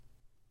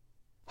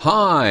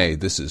Hi,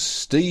 this is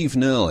Steve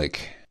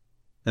Nerlich,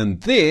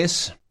 and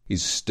this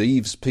is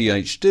Steve's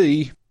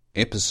PhD,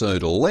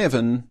 Episode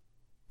 11,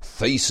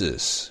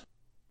 Thesis.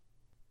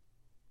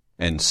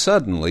 And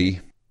suddenly,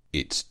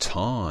 it's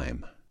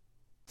time.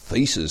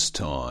 Thesis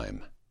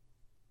time.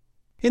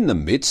 In the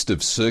midst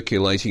of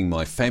circulating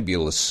my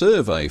fabulous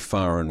survey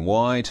far and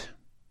wide,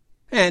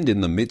 and in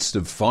the midst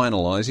of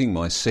finalising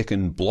my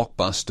second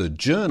blockbuster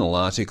journal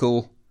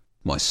article,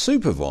 my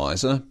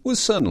supervisor was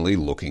suddenly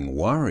looking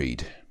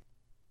worried.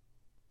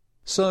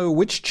 "So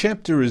which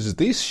chapter is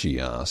this?" she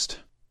asked,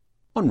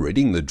 on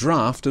reading the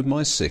draft of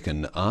my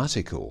second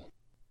article.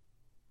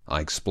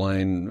 I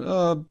explained,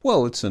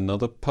 well, it's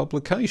another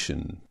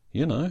publication,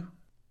 you know.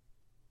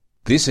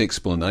 This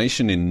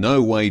explanation in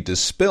no way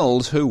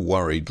dispelled her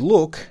worried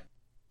look,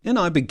 and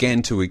I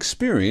began to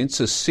experience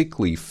a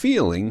sickly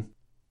feeling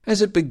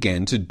as it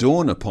began to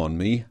dawn upon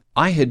me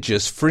I had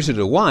just frittered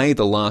away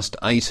the last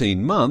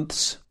 18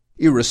 months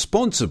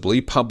irresponsibly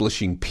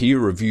publishing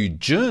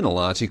peer-reviewed journal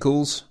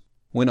articles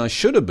when I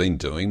should have been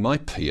doing my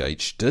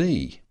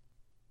PhD.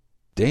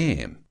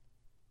 Damn.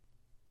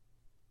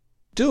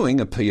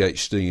 Doing a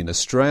PhD in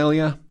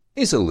Australia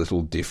is a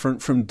little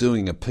different from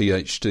doing a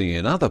PhD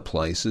in other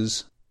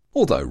places,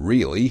 although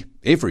really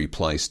every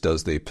place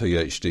does their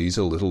PhDs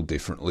a little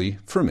differently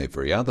from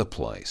every other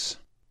place.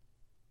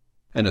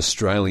 An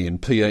Australian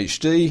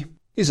PhD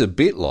is a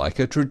bit like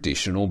a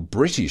traditional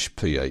British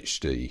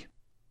PhD.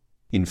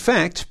 In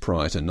fact,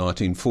 prior to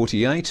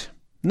 1948,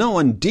 no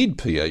one did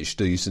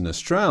PhDs in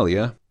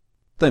Australia.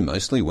 They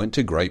mostly went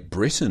to Great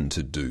Britain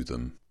to do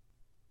them.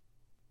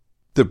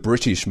 The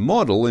British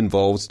model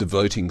involves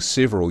devoting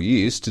several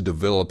years to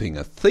developing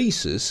a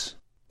thesis,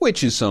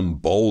 which is some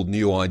bold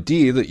new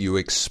idea that you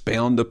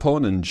expound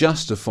upon and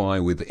justify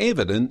with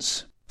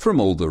evidence from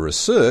all the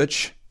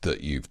research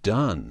that you've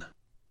done.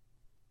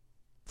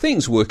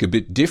 Things work a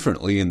bit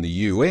differently in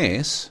the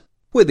US,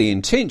 where the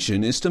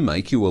intention is to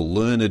make you a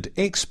learned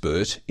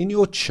expert in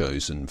your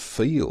chosen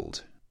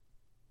field.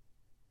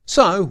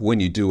 So, when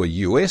you do a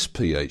US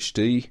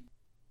PhD,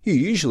 you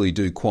usually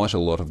do quite a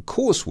lot of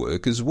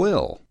coursework as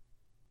well,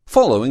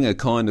 following a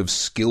kind of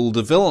skill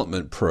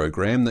development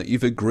program that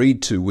you've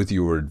agreed to with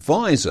your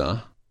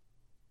advisor,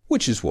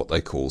 which is what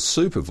they call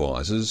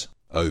supervisors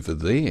over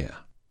there.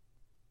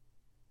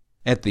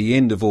 At the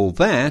end of all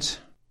that,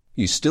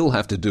 you still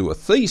have to do a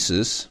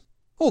thesis,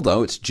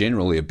 although it's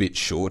generally a bit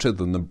shorter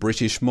than the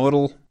British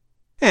model,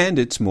 and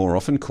it's more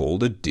often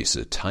called a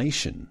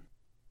dissertation.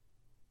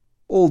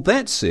 All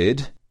that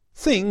said,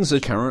 things are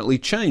currently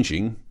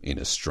changing in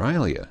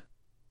Australia.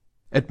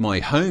 At my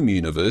home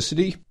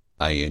university,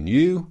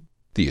 ANU,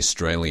 the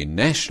Australian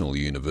National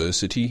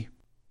University,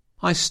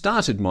 I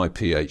started my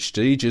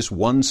PhD just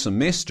one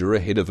semester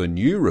ahead of a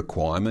new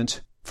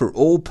requirement for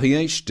all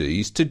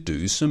PhDs to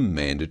do some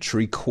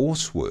mandatory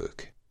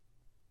coursework.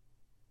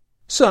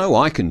 So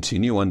I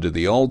continue under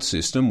the old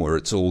system where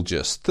it's all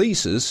just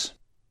thesis,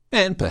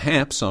 and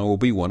perhaps I will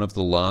be one of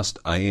the last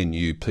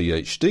ANU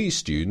PhD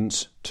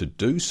students to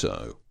do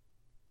so.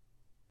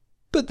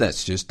 But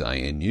that's just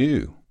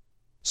ANU.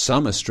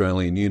 Some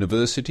Australian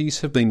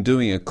universities have been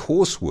doing a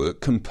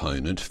coursework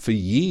component for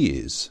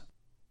years,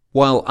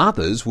 while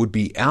others would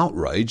be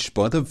outraged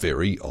by the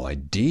very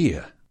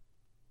idea.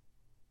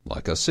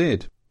 Like I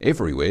said,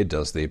 everywhere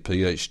does their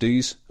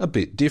PhDs a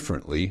bit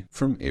differently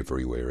from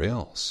everywhere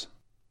else.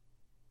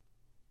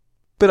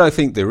 But I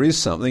think there is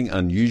something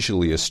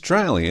unusually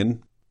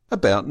Australian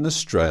about an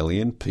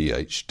Australian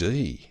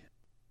PhD.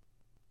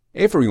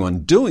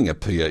 Everyone doing a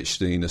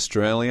PhD in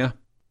Australia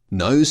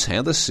knows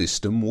how the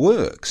system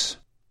works,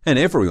 and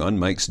everyone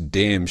makes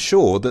damn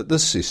sure that the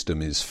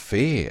system is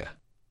fair.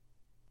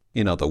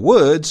 In other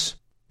words,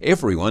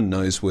 everyone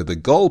knows where the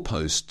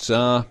goalposts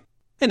are,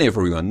 and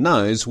everyone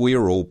knows we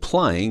are all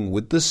playing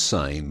with the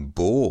same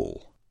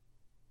ball.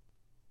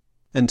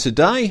 And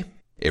today,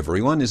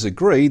 everyone is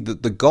agreed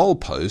that the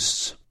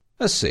goalposts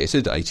are set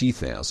at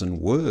 80,000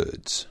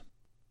 words.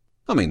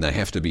 I mean, they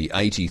have to be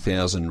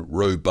 80,000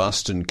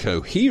 robust and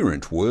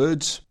coherent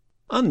words,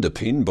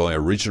 underpinned by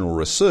original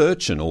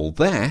research and all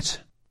that.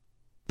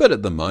 But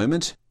at the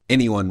moment,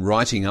 anyone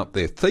writing up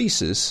their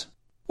thesis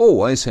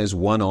always has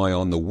one eye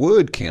on the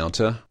word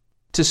counter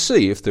to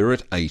see if they're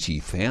at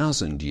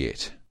 80,000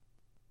 yet.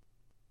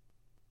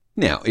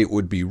 Now, it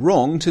would be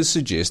wrong to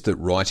suggest that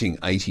writing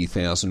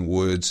 80,000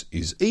 words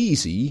is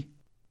easy,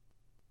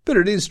 but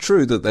it is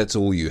true that that's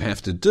all you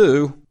have to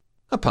do,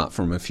 apart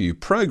from a few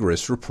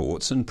progress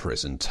reports and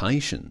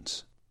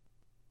presentations.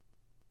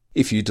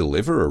 If you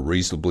deliver a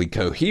reasonably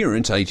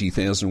coherent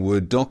 80,000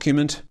 word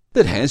document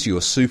that has your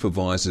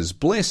supervisor's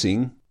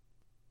blessing,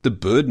 the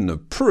burden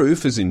of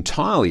proof is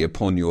entirely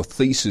upon your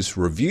thesis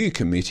review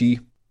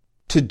committee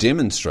to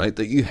demonstrate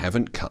that you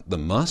haven't cut the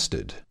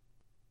mustard.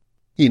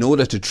 In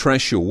order to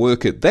trash your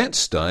work at that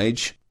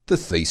stage, the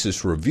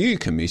thesis review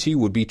committee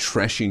would be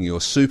trashing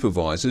your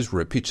supervisor's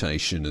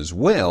reputation as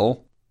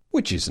well,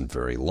 which isn't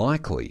very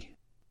likely.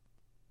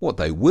 What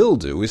they will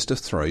do is to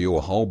throw you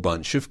a whole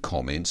bunch of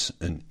comments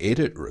and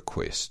edit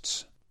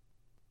requests.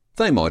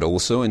 They might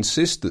also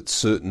insist that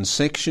certain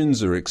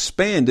sections are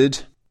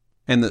expanded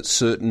and that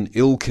certain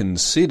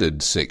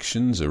ill-considered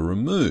sections are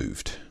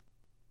removed.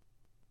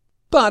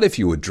 But if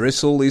you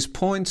address all these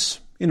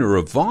points in a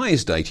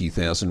revised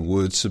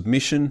 80,000-word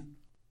submission,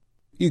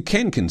 you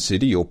can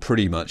consider you're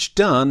pretty much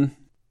done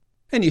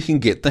and you can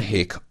get the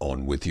heck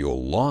on with your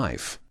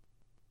life.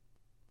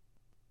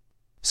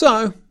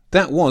 So,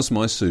 that was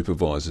my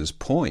supervisor's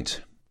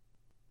point.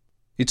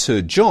 It's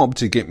her job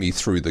to get me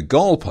through the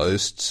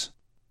goalposts,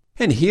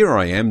 and here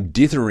I am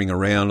dithering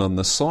around on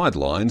the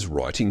sidelines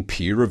writing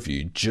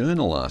peer-reviewed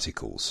journal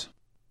articles.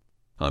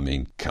 I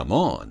mean, come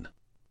on.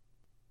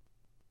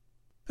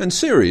 And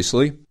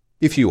seriously,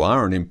 if you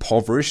are an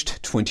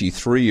impoverished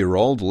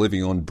 23-year-old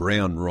living on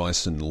brown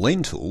rice and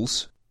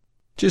lentils,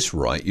 just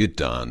write your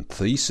darn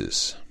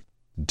thesis.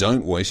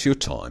 Don't waste your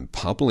time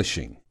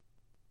publishing.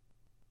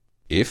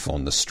 If,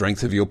 on the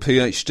strength of your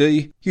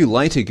PhD, you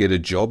later get a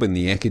job in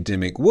the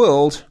academic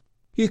world,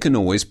 you can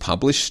always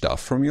publish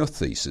stuff from your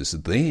thesis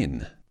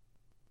then.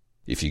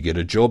 If you get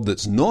a job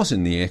that's not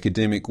in the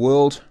academic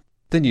world,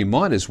 then you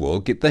might as well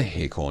get the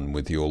heck on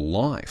with your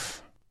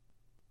life.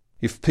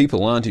 If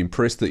people aren't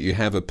impressed that you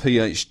have a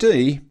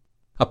PhD,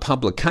 a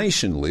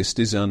publication list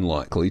is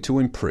unlikely to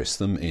impress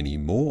them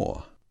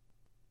anymore.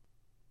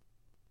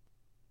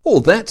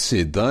 All that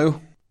said,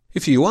 though,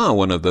 if you are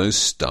one of those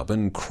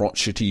stubborn,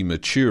 crotchety,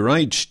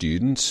 mature-age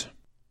students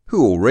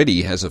who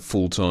already has a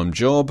full-time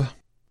job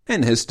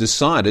and has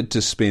decided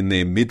to spend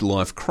their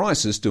midlife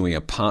crisis doing a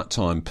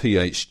part-time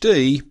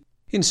PhD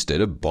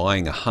instead of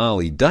buying a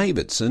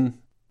Harley-Davidson,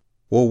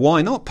 well,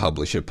 why not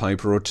publish a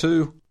paper or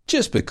two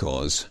just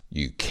because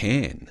you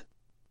can?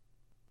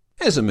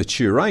 As a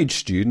mature-age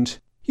student,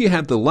 you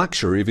have the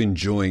luxury of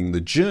enjoying the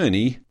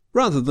journey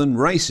rather than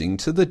racing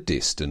to the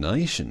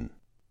destination.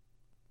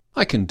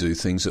 I can do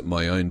things at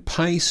my own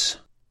pace,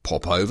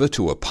 pop over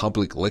to a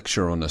public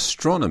lecture on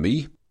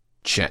astronomy,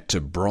 chat to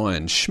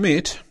Brian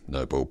Schmidt,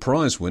 Nobel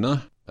Prize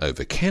winner,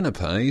 over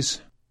canapes,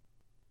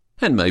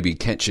 and maybe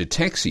catch a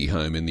taxi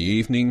home in the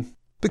evening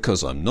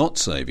because I'm not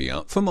saving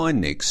up for my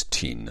next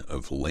tin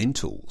of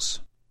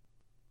lentils.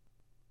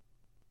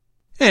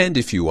 And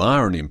if you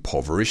are an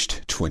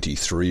impoverished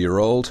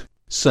 23-year-old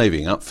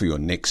saving up for your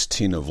next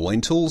tin of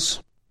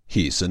lentils,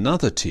 here's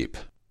another tip.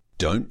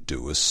 Don't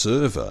do a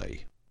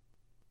survey.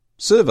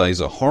 Surveys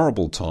are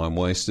horrible time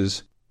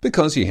wasters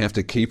because you have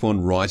to keep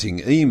on writing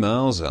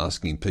emails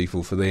asking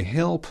people for their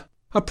help,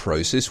 a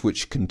process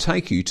which can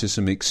take you to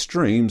some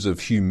extremes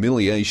of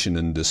humiliation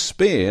and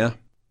despair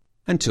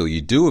until you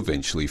do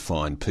eventually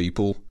find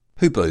people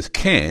who both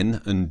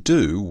can and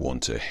do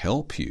want to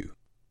help you.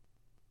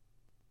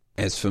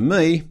 As for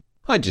me,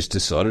 I just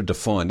decided to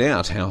find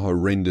out how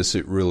horrendous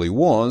it really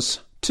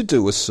was to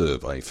do a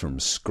survey from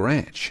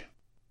scratch.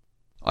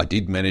 I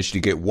did manage to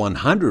get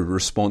 100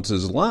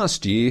 responses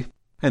last year,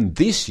 and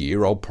this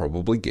year I'll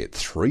probably get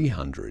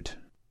 300.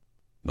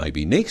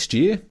 Maybe next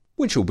year,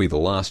 which will be the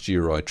last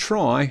year I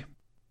try,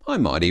 I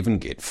might even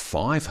get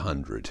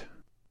 500.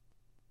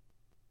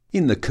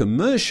 In the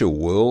commercial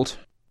world,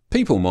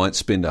 people might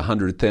spend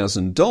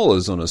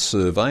 $100,000 on a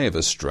survey of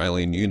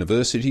Australian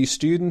university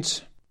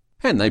students,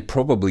 and they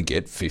probably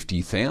get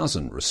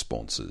 50,000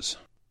 responses.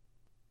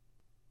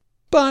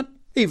 But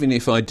even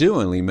if I do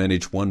only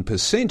manage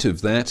 1%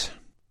 of that,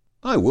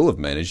 I will have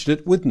managed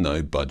it with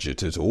no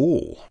budget at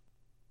all.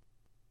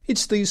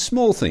 It's these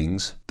small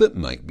things that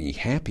make me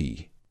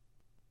happy.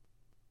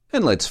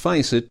 And let's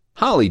face it,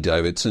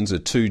 Harley-Davidsons are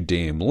too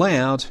damn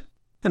loud,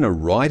 and a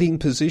riding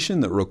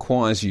position that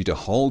requires you to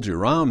hold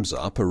your arms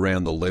up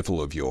around the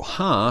level of your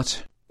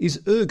heart is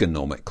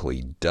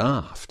ergonomically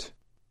daft.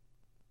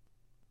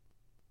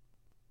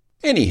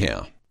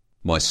 Anyhow,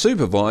 my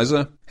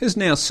supervisor has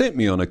now set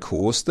me on a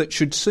course that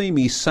should see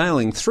me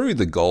sailing through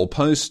the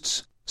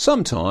goalposts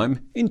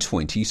sometime in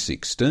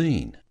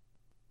 2016.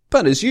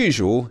 But as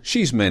usual,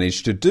 she's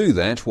managed to do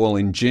that while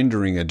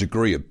engendering a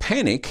degree of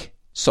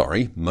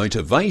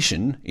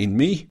motivation in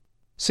me,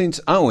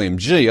 since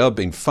OMG I've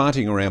been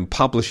farting around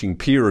publishing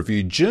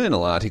peer-reviewed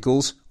journal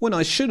articles when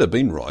I should have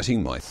been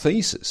writing my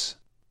thesis.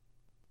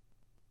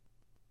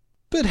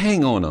 But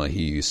hang on, I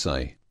hear you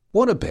say,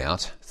 what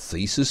about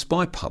thesis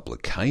by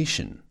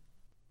publication?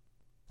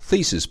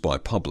 Thesis by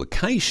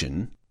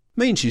publication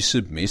means you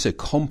submit a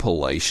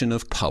compilation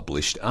of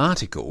published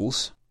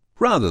articles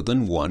rather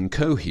than one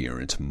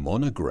coherent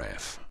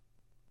monograph.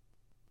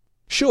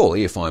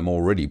 Surely if I'm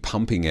already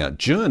pumping out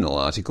journal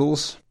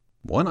articles,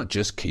 why not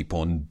just keep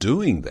on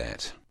doing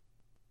that?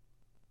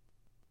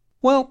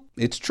 Well,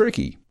 it's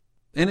tricky,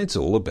 and it's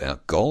all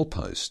about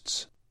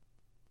goalposts.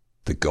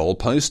 The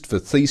goalpost for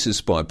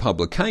thesis by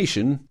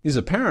publication is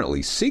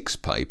apparently 6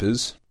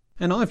 papers,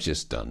 and I've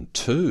just done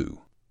 2.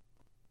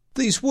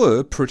 These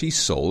were pretty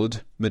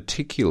solid,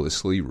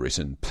 meticulously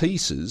written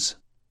pieces,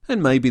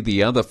 and maybe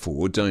the other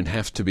 4 don't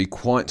have to be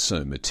quite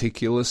so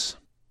meticulous.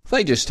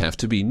 They just have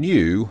to be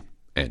new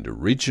and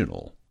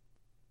original.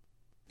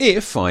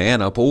 If I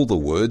add up all the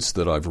words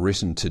that I've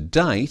written to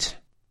date,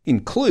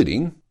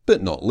 including,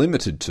 but not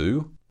limited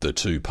to, the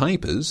 2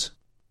 papers,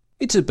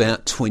 it's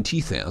about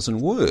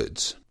 20,000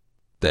 words,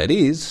 That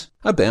is,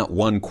 about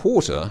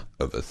 1/4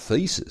 of a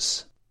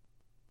thesis.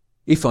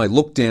 If I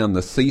look down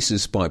the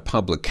thesis by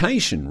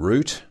publication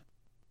route,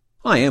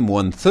 I am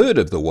 1/3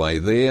 of the way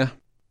there,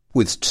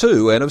 with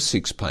 2 out of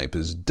 6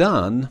 papers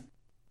done,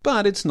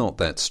 but it's not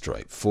that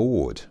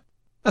straightforward.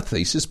 A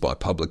thesis by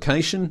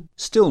publication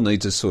still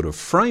needs a sort of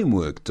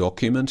framework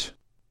document,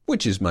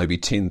 which is maybe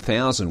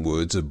 10,000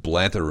 words of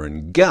blather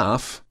and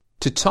guff,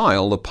 to tie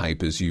all the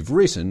papers you've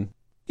written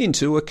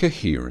into a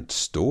coherent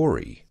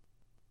story.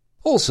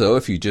 Also,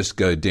 if you just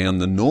go down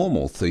the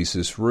normal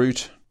thesis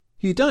route,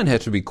 you don't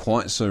have to be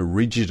quite so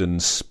rigid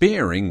and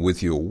sparing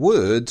with your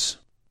words.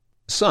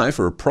 So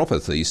for a proper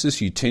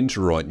thesis, you tend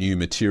to write new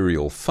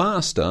material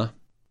faster,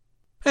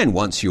 and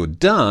once you're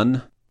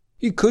done,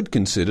 you could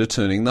consider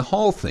turning the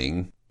whole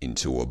thing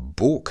into a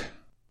book.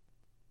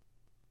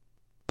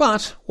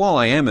 But while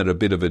I am at a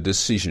bit of a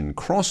decision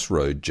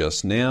crossroad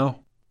just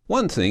now,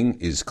 one thing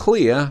is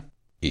clear: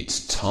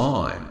 it's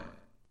time.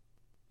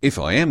 If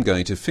I am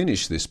going to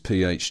finish this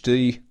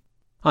PhD,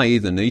 I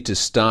either need to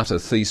start a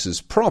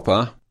thesis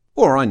proper,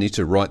 or I need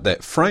to write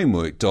that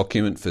framework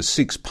document for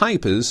 6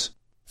 papers,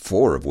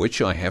 4 of which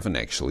I haven't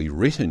actually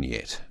written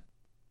yet.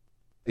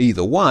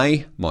 Either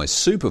way, my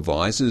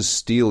supervisor's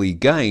steely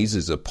gaze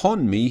is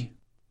upon me,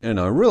 and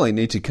I really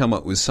need to come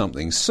up with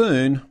something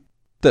soon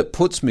that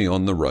puts me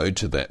on the road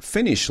to that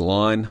finish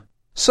line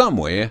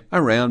somewhere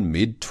around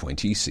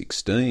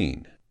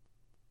mid-2016.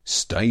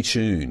 Stay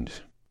tuned.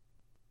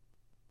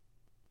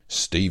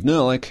 Steve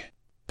Nerlich,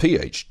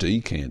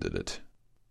 PhD candidate.